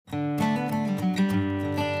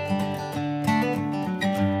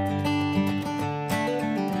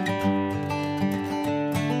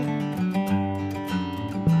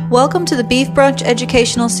Welcome to the Beef Brunch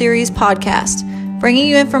Educational Series podcast, bringing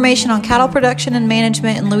you information on cattle production and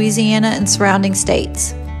management in Louisiana and surrounding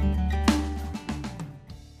states.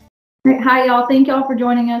 Hi, y'all. Thank y'all for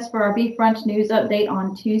joining us for our Beef Brunch news update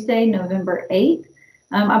on Tuesday, November 8th.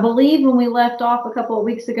 I believe when we left off a couple of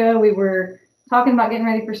weeks ago, we were talking about getting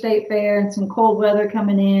ready for State Fair and some cold weather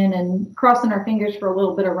coming in and crossing our fingers for a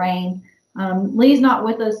little bit of rain. Lee's not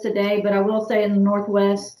with us today, but I will say in the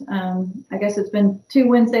Northwest, I guess it's been 2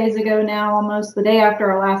 Wednesdays ago now, almost the day after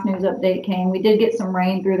our last news update came, we did get some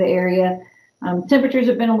rain through the area. Temperatures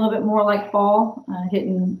have been a little bit more like fall,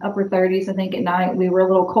 hitting upper 30s. I think at night we were a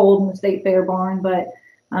little cold in the State Fair barn, but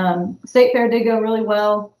State Fair did go really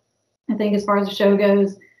well. I think as far as the show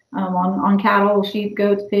goes, on cattle, sheep,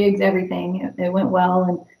 goats, pigs, everything, it went well.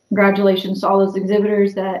 And congratulations to all those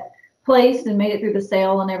exhibitors that placed and made it through the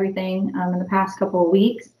sale and everything in the past couple of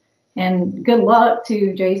weeks. And good luck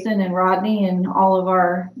to Jason and Rodney and all of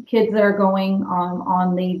our kids that are going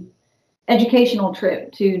on the educational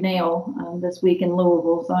trip to NAIL this week in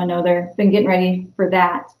Louisville. So I know they've been getting ready for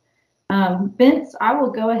that. Vince, I will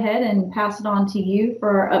go ahead and pass it on to you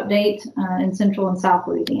for our update in Central and South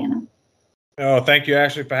Louisiana. Oh, thank you,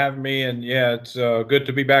 Ashley, for having me. And yeah, it's good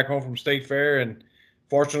to be back home from State Fair. And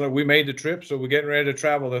fortunately, we made the trip, so we're getting ready to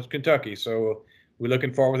travel to Kentucky. So we're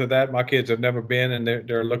looking forward to that. My kids have never been, and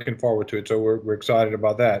they're looking forward to it. So we're excited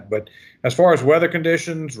about that. But as far as weather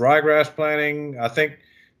conditions, ryegrass planting, I think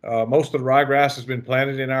most of the ryegrass has been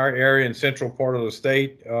planted in our area in central part of the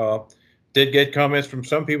state. Did get comments from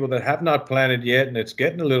some people that have not planted yet, and it's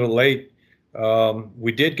getting a little late.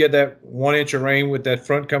 We did get that 1 inch of rain with that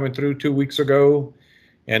front coming through 2 weeks ago.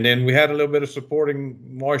 And then we had a little bit of supporting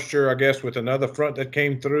moisture, I guess, with another front that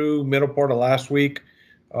came through middle part of last week.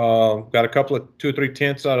 Got a couple of 2 or 3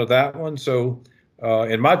 tenths out of that one. So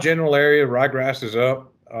in my general area, ryegrass is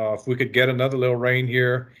up. If we could get another little rain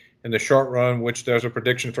here in the short run, which there's a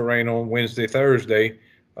prediction for rain on Wednesday, Thursday,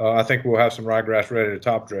 I think we'll have some ryegrass ready to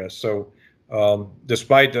top dress. So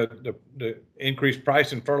despite the increased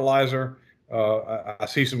price in fertilizer, I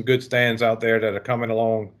see some good stands out there that are coming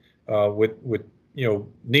along with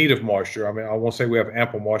need of moisture. I mean, I won't say we have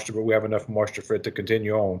ample moisture, but we have enough moisture for it to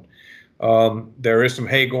continue on. There is some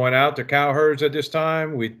hay going out to cow herds at this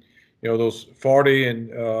time. Those 40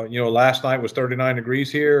 and, last night was 39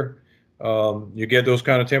 degrees here. You get those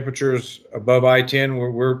kind of temperatures above I-10.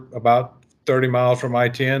 We're about 30 miles from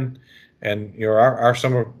I-10, and, our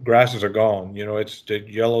summer grasses are gone. It's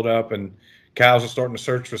yellowed up, and cows are starting to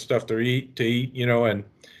search for stuff to eat, and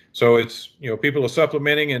so it's, people are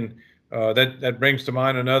supplementing, and that brings to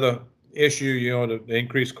mind another issue, the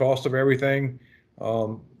increased cost of everything.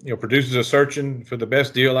 Producers are searching for the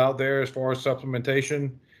best deal out there as far as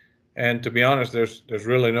supplementation. And to be honest, there's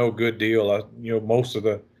really no good deal. Most of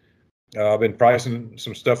I've been pricing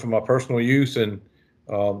some stuff for my personal use, and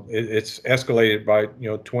it's escalated by,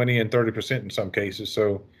 20 and 30% in some cases.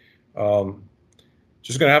 So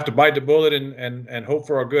just going to have to bite the bullet and hope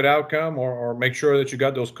for a good outcome, or make sure that you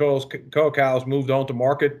got those cull cows moved on to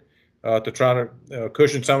market. To try to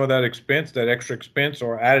cushion some of that expense, that extra expense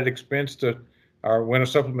or added expense to our winter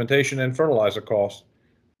supplementation and fertilizer costs.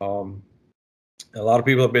 A lot of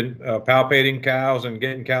people have been palpating cows and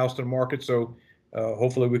getting cows to the market, so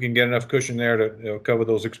hopefully we can get enough cushion there to cover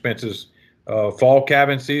those expenses. Fall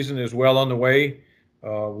calving season is well on the way.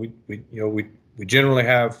 We generally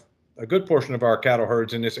have a good portion of our cattle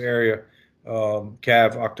herds in this area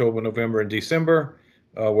calve October, November, and December.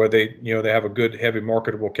 Where they have a good heavy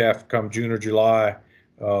marketable calf come June or July,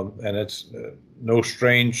 and it's no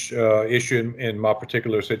strange issue in my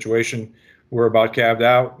particular situation. We're about calved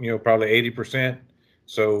out, probably 80%.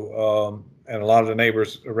 So, and a lot of the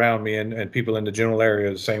neighbors around me and people in the general area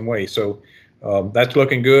are the same way. So that's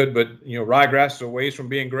looking good, but ryegrass is a ways from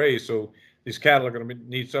being grazed. So these cattle are going to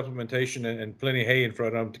need supplementation and plenty of hay in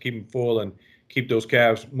front of them to keep them full and keep those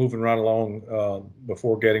calves moving right along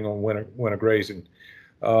before getting on winter grazing.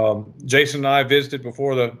 Jason and I visited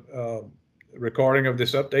before the recording of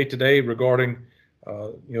this update today regarding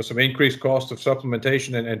some increased cost of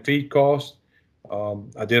supplementation and feed costs.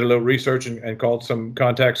 I did a little research and called some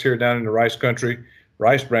contacts here down in the rice country.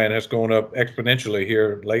 Rice bran has gone up exponentially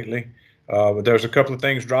here lately, but there's a couple of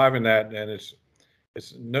things driving that, and it's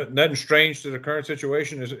nothing strange to the current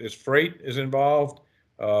situation. Is freight is involved.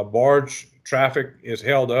 Barge traffic is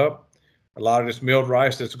held up. A lot of this milled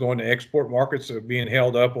rice that's going to export markets are being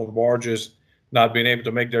held up on barges, not being able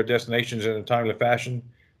to make their destinations in a timely fashion.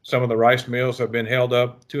 Some of the rice mills have been held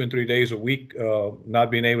up 2 and 3 days a week,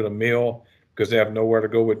 not being able to mill because they have nowhere to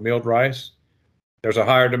go with milled rice. There's a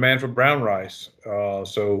higher demand for brown rice.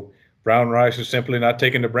 So brown rice is simply not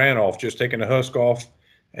taking the bran off, just taking the husk off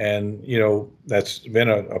and that's been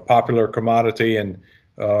a popular commodity, and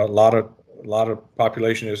a lot of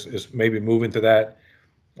population is maybe moving to that,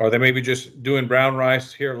 or they may be just doing brown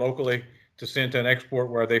rice here locally to send to an export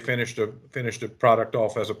where they finish the product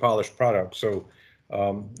off as a polished product. So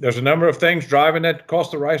there's a number of things driving that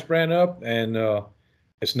cost of rice bran up, and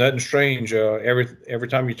it's nothing strange. Every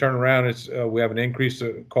time you turn around, we have an increase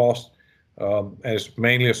of cost, and it's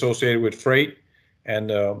mainly associated with freight and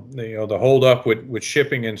the hold up with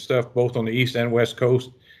shipping and stuff, both on the east and west coast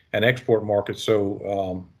and export markets.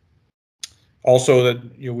 So also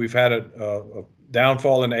that we've had a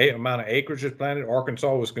downfall in the amount of acreage that's planted.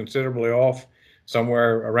 Arkansas was considerably off,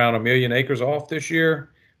 somewhere around 1 million acres off this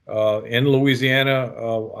year. In Louisiana,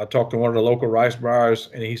 I talked to one of the local rice growers,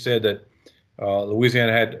 and he said that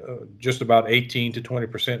Louisiana had just about 18 to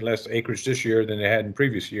 20% less acreage this year than they had in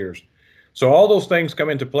previous years. So all those things come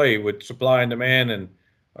into play with supply and demand, and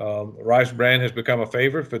rice bran has become a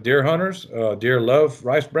favorite for deer hunters. Deer love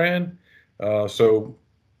rice bran, so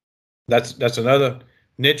that's another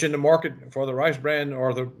niche in the market for the rice bran,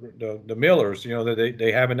 or the millers, that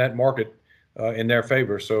they have in that market in their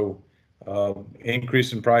favor. So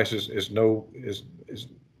increase in prices is not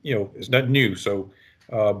new. So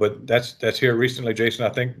but that's here recently. Jason, I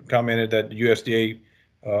think, commented that USDA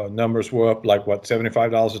numbers were up like what,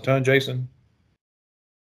 $75 a ton, Jason?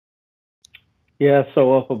 Yeah,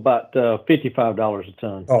 so up about $55 a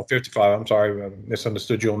ton. Oh, 55. I'm sorry, I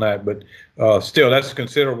misunderstood you on that. But still, that's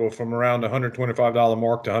considerable, from around the $125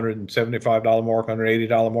 mark to $175 mark,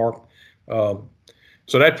 $180 mark.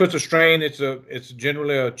 So that puts a strain. It's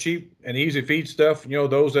generally a cheap and easy feed stuff.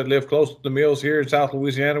 Those that live close to the mills here in South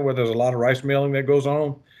Louisiana, where there's a lot of rice milling that goes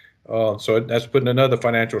on. So that's putting another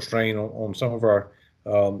financial strain on some of our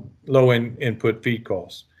low input feed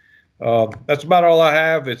costs. That's about all I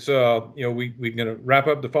have. It's we're going to wrap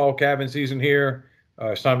up the fall calving season here.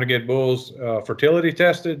 It's time to get bulls fertility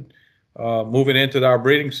tested. Moving into our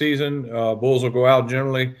breeding season, bulls will go out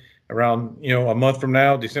generally around a month from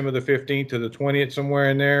now, December the 15th to the 20th, somewhere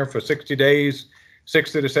in there, for 60 days,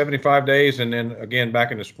 60 to 75 days, and then again back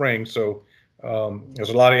in the spring. So there's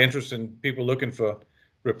a lot of interest in people looking for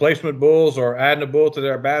replacement bulls or adding a bull to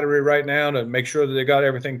their battery right now to make sure that they got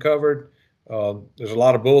everything covered. There's a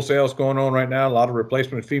lot of bull sales going on right now, a lot of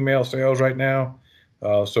replacement female sales right now.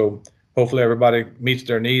 So hopefully everybody meets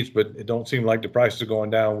their needs, but it don't seem like the prices are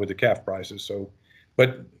going down with the calf prices. So,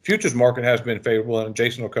 but futures market has been favorable, and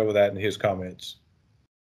Jason will cover that in his comments.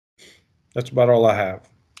 That's about all I have.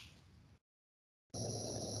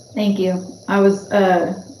 Thank you. I was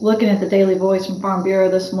looking at the Daily Voice from Farm Bureau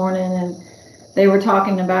this morning, and they were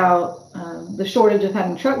talking about the shortage of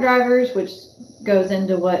having truck drivers, which goes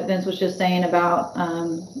into what Vince was just saying about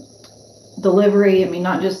delivery. I mean,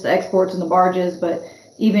 not just the exports and the barges, but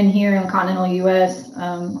even here in the continental U.S.,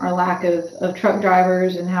 our lack of truck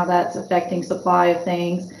drivers and how that's affecting supply of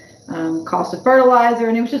things, cost of fertilizer,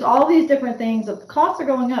 and it was just all these different things. Of costs are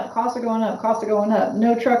going up, costs are going up, costs are going up.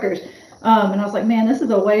 No truckers, and I was like, man, this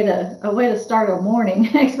is a way to start a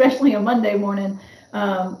morning, especially a Monday morning.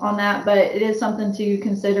 On that, but it is something to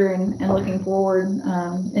consider and looking forward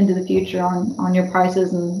into the future on your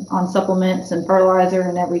prices and on supplements and fertilizer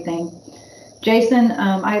and everything. Jason,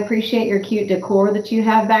 I appreciate your cute decor that you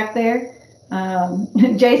have back there.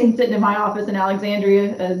 Jason's sitting in my office in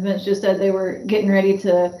Alexandria. As Vince just said, they were getting ready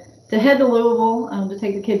to head to Louisville to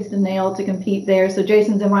take the kids to NAIL to compete there. So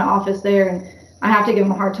Jason's in my office there, and I have to give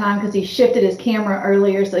him a hard time because he shifted his camera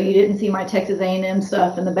earlier, so you didn't see my Texas A&M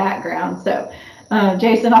stuff in the background. So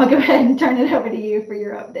Jason, I'll go ahead and turn it over to you for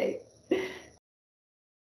your update.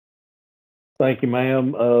 Thank you,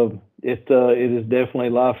 ma'am. It is definitely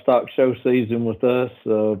livestock show season with us.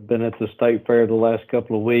 Been at the state fair the last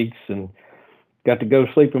couple of weeks and got to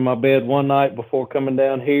go sleep in my bed one night before coming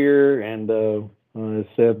down here. And as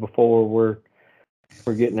said before, we're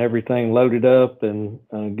getting everything loaded up and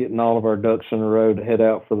getting all of our ducks in a row to head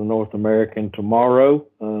out for the North American tomorrow.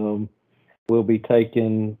 We'll be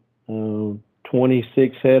taking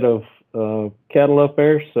 26 head of cattle up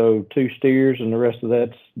there, so 2 steers and the rest of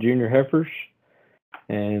that's junior heifers,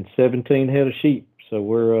 and 17 head of sheep. So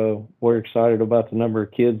we're excited about the number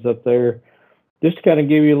of kids up there. Just to kind of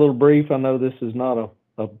give you a little brief, I know this is not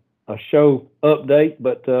a show update,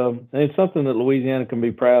 but it's something that Louisiana can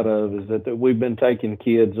be proud of, is that we've been taking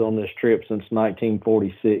kids on this trip since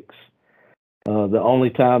 1946. The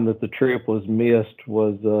only time that the trip was missed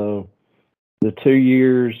was the 2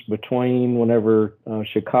 years between whenever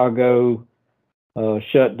Chicago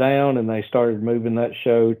shut down and they started moving that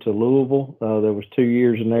show to Louisville. There was 2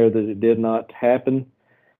 years in there that it did not happen.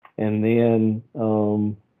 And then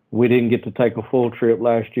we didn't get to take a full trip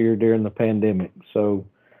last year during the pandemic. So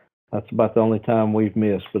That's about the only time we've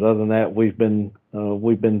missed. But other than that, we've been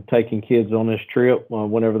taking kids on this trip.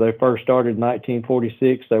 Whenever they first started in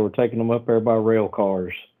 1946, they were taking them up there by rail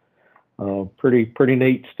cars. Pretty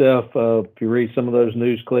neat stuff. If you read some of those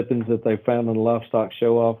news clippings that they found in the livestock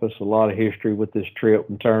show office, a lot of history with this trip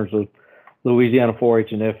in terms of Louisiana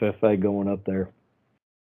 4-H and FFA going up there.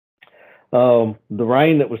 The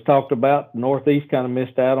rain that was talked about, Northeast kind of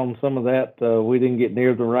missed out on some of that. We didn't get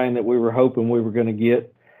near the rain that we were hoping we were going to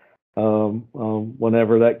get.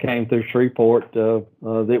 Whenever that came through Shreveport,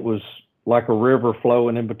 it was like a river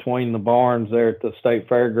flowing in between the barns there at the state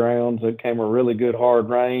fairgrounds. It came a really good hard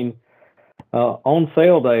rain. On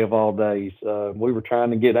sale day of all days, we were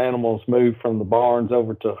trying to get animals moved from the barns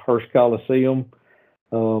over to Hearst Coliseum.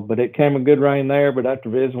 But it came a good rain there. But after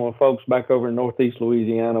visiting with folks back over in Northeast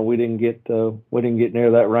Louisiana, we didn't get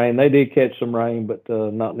near that rain. They did catch some rain, but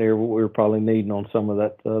not near what we were probably needing on some of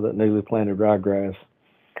that newly planted ryegrass.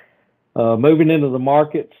 Moving into the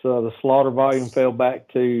markets, the slaughter volume fell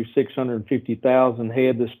back to 650,000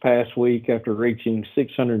 head this past week after reaching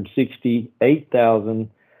 668,000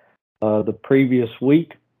 the previous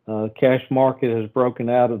week. Cash market has broken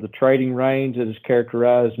out of the trading range that has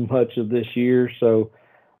characterized much of this year. So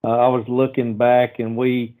I was looking back, and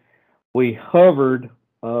we hovered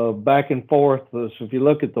back and forth. So if you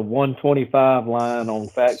look at the 125 line on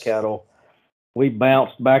fat cattle, we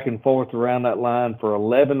bounced back and forth around that line for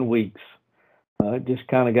 11 weeks. It just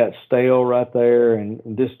kind of got stale right there, and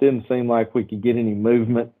just didn't seem like we could get any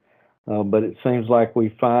movement. But it seems like we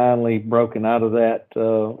finally broken out of that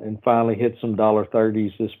and finally hit some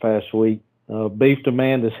 $30s this past week. Beef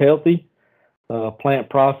demand is healthy. Plant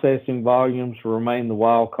processing volumes remain the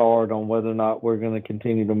wild card on whether or not we're going to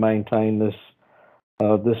continue to maintain this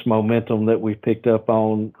momentum that we've picked up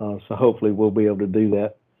on. So hopefully we'll be able to do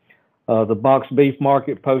that. The box beef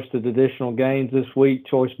market posted additional gains this week.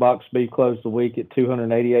 Choice box beef closed the week at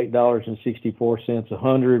 $288.64 a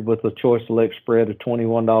hundred, with a choice select spread of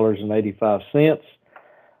 $21.85.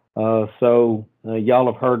 So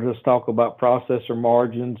y'all have heard us talk about processor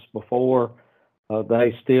margins before.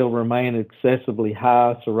 They still remain excessively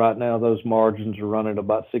high. So right now those margins are running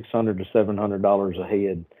about $600 to $700 a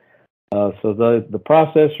head. So the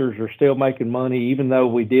processors are still making money, even though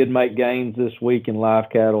we did make gains this week in live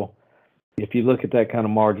cattle. If you look at that kind of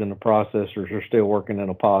margin, the processors are still working in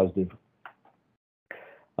a positive.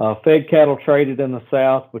 Fed cattle traded in the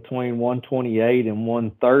South between 128 and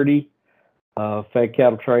 130. Fed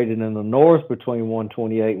cattle traded in the North between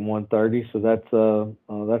 128 and 130. So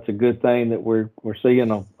that's a good thing that we're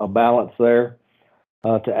seeing a balance there.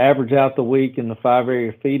 To average out the week in the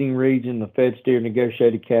 5-area feeding region, the Fed steer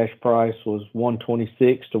negotiated cash price was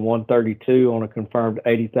 126 to 132 on a confirmed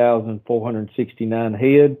 80,469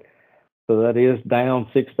 head. So that is down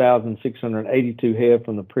 6,682 head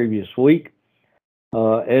from the previous week.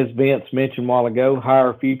 As Vince mentioned a while ago,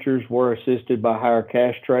 higher futures were assisted by higher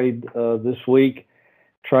cash trade this week.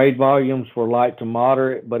 Trade volumes were light to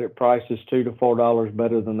moderate, but at prices $2 to $4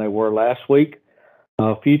 better than they were last week.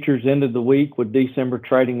 Futures ended the week with December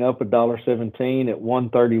trading up $1.17 at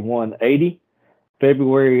 131.80.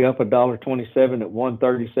 February up $1.27 at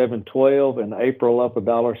 137.12, and April up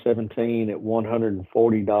 $1.17 at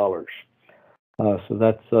 $140. So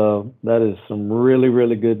that is some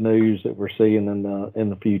really good news that we're seeing in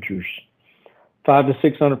the futures. 500 to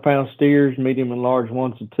 600 pound steers, medium and large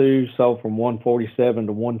 1s and 2s, sold from 147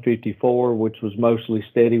 to 154, which was mostly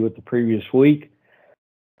steady with the previous week.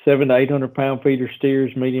 700 to 800 pound feeder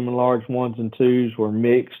steers, medium and large 1s and 2s, were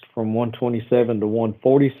mixed from 127 to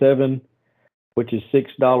 147, which is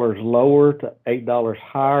 $6 lower to $8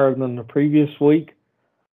 higher than the previous week.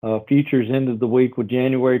 Futures ended the week with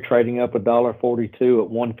January trading up $1.42 at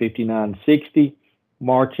 159.60,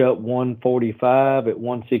 March up $1.45 at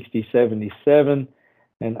 160.77,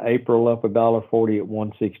 and April up $1.40 at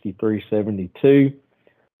 163.72.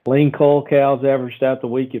 Lean cull cows averaged out the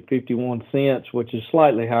week at 51 cents, which is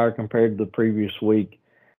slightly higher compared to the previous week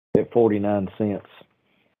at 49 cents.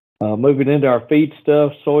 Moving into our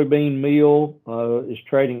feedstuff, soybean meal is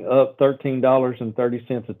trading up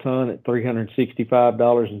 $13.30 a ton at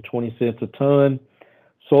 $365.20 a ton.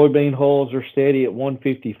 Soybean hulls are steady at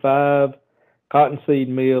 $155. Cottonseed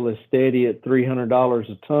meal is steady at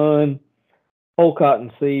 $300 a ton. Whole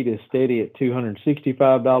cotton seed is steady at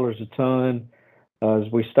 $265 a ton. As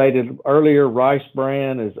we stated earlier, rice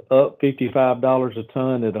bran is up $55 a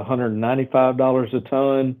ton at $195 a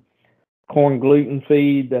ton. Corn gluten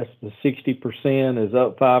feed, that's the 60%, is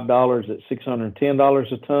up $5 at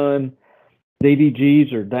 $610 a ton.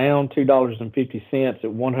 DDGs are down $2.50 at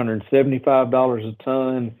 $175 a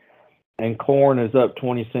ton. and corn is up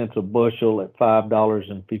 20 cents a bushel at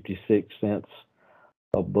 $5.56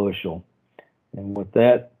 a bushel. And with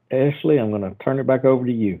that, Ashley, I'm going to turn it back over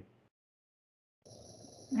to you.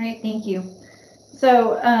 All right, thank you.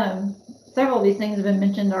 So several of these things have been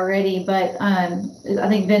mentioned already, but I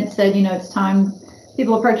think Vince said, it's time.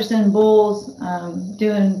 People are purchasing bulls,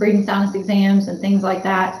 doing breeding soundness exams and things like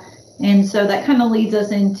that. And so that kind of leads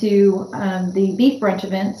us into the beef brunch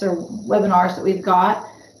events or webinars that we've got.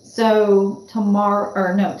 So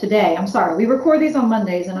today, I'm sorry, we record these on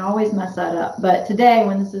Mondays and I always mess that up. But today,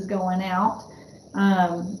 when this is going out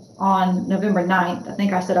on November 9th, I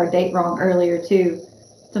think I said our date wrong earlier too,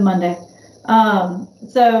 to Monday.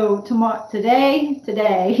 So today,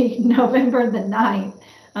 November the 9th,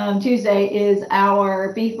 Tuesday is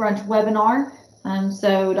our beef brunch webinar.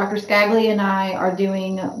 So Dr. Scaglia and I are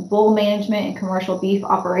doing bull management and commercial beef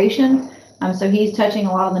operations. So he's touching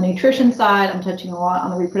a lot on the nutrition side, I'm touching a lot on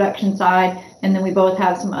the reproduction side, and then we both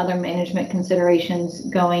have some other management considerations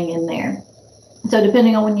going in there. So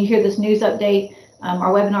depending on when you hear this news update,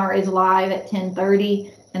 our webinar is live at 10:30,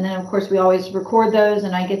 and then of course we always record those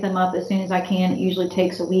and I get them up as soon as I can. It usually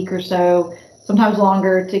takes a week or so, sometimes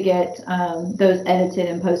longer, to get those edited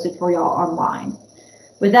and posted for y'all online.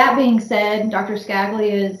 With that being said, Dr.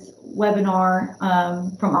 Scaglia's webinar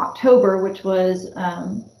from October, which was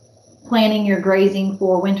planning your grazing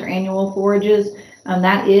for winter annual forages,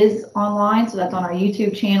 that is online. So that's on our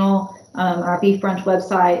YouTube channel, our Beef Brunch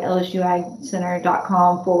website,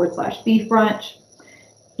 lsuagcenter.com/beef brunch.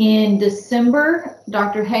 In December,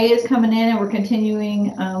 Dr. Hay is coming in and we're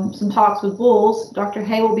continuing some talks with bulls. Dr.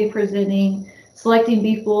 Hay will be presenting selecting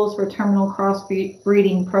beef bulls for terminal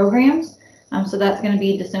crossbreeding programs. So that's going to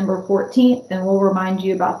be December 14th, and we'll remind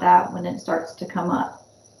you about that when it starts to come up.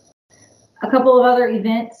 A couple of other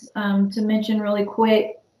events to mention really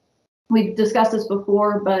quick. We've discussed this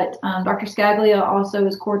before, but Dr. Scaglia also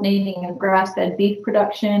is coordinating a grass-fed beef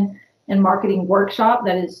production and marketing workshop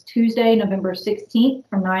that is Tuesday, November 16th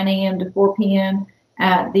from 9 a.m. to 4 p.m.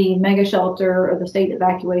 at the mega shelter or the state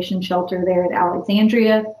evacuation shelter there at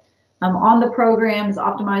Alexandria. On the program is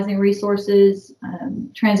optimizing resources,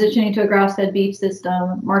 transitioning to a grass-fed beef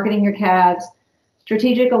system, marketing your calves,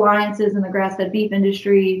 strategic alliances in the grass-fed beef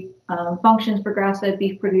industry, functions for grass-fed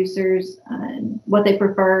beef producers, what they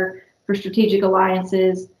prefer for strategic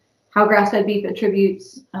alliances, how grass-fed beef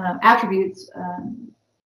attributes,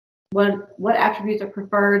 what attributes are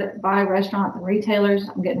preferred by restaurants and retailers.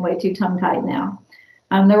 I'm getting way too tongue-tied now.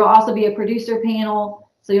 There will also be a producer panel,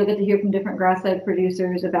 so you'll get to hear from different grass-fed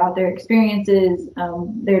producers about their experiences,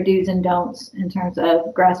 their do's and don'ts in terms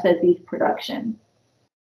of grass-fed beef production.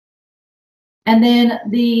 And then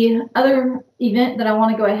the other event that I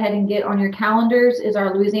want to go ahead and get on your calendars is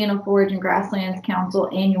our Louisiana Forage and Grasslands Council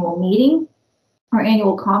annual meeting, or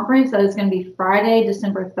annual conference. That is going to be Friday,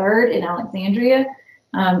 December 3rd in Alexandria,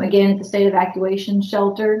 again at the state evacuation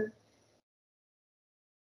shelter.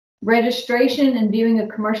 Registration and viewing of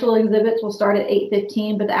commercial exhibits will start at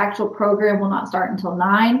 8:15, but the actual program will not start until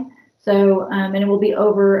 9. So, and it will be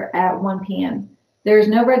over at 1 p.m. There's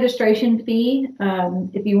no registration fee.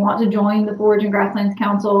 If you want to join the Forage and Grasslands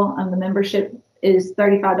Council, the membership is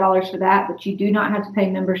 $35 for that, but you do not have to pay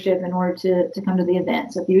membership in order to come to the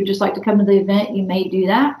event. So if you would just like to come to the event, you may do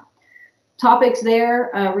that. Topics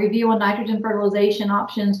there, review on nitrogen fertilization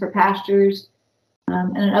options for pastures,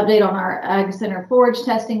 and an update on our Ag Center forage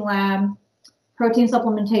testing lab, protein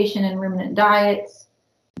supplementation and ruminant diets,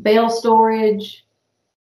 bale storage,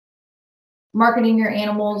 marketing your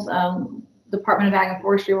animals. Department of Ag and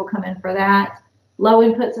Forestry will come in for that. Low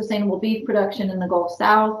input sustainable beef production in the Gulf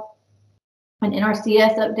South, an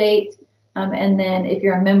NRCS update, and then if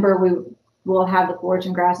you're a member, we will have the Forage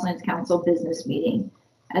and Grasslands Council business meeting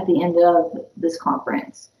at the end of this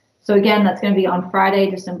conference. So again, that's going to be on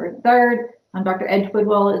Friday, December 3rd. Dr. Ed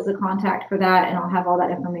Twidwell is the contact for that, and I'll have all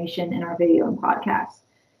that information in our video and podcast.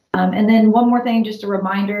 And then one more thing, just a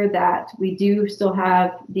reminder that we do still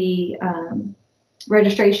have the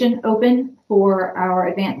registration open for our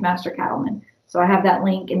Advanced Master Cattlemen. So I have that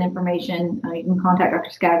link and information. You can contact Dr.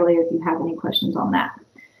 Scaglia if you have any questions on that.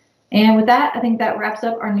 And with that, I think that wraps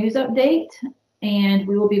up our news update, and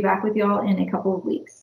we will be back with y'all in a couple of weeks.